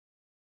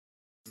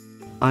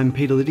I'm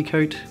Peter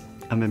Liddicoat.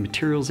 I'm a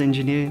materials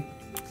engineer.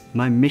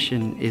 My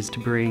mission is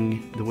to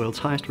bring the world's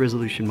highest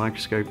resolution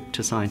microscope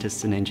to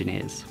scientists and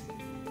engineers.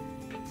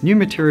 New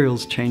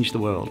materials change the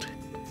world.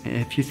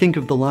 If you think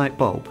of the light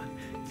bulb,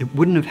 it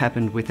wouldn't have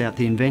happened without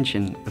the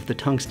invention of the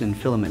tungsten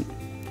filament.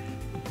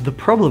 The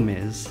problem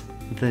is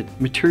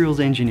that materials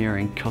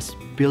engineering costs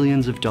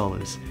billions of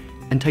dollars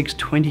and takes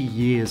 20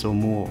 years or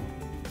more.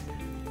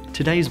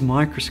 Today's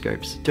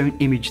microscopes don't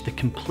image the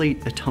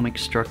complete atomic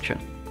structure.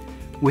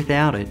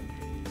 Without it,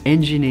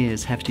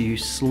 engineers have to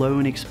use slow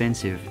and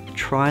expensive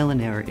trial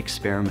and error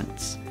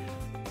experiments.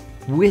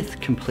 With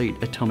complete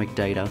atomic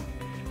data,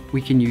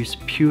 we can use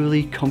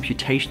purely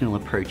computational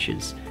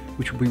approaches,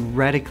 which will be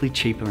radically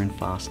cheaper and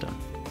faster.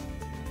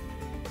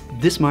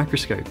 This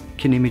microscope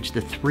can image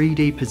the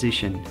 3D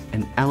position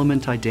and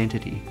element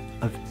identity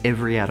of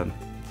every atom.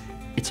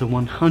 It's a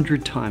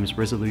 100 times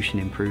resolution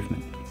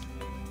improvement.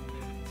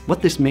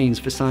 What this means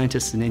for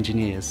scientists and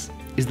engineers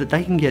is that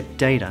they can get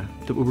data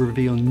that will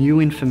reveal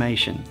new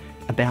information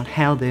about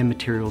how their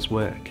materials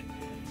work.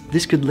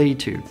 This could lead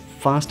to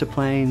faster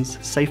planes,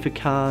 safer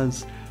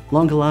cars,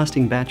 longer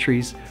lasting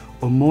batteries,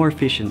 or more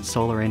efficient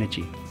solar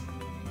energy.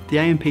 The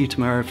AMP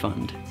Tomorrow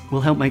Fund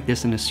will help make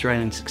this an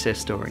Australian success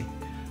story.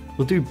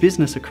 We'll do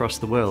business across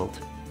the world,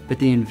 but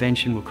the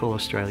invention will call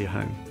Australia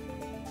home.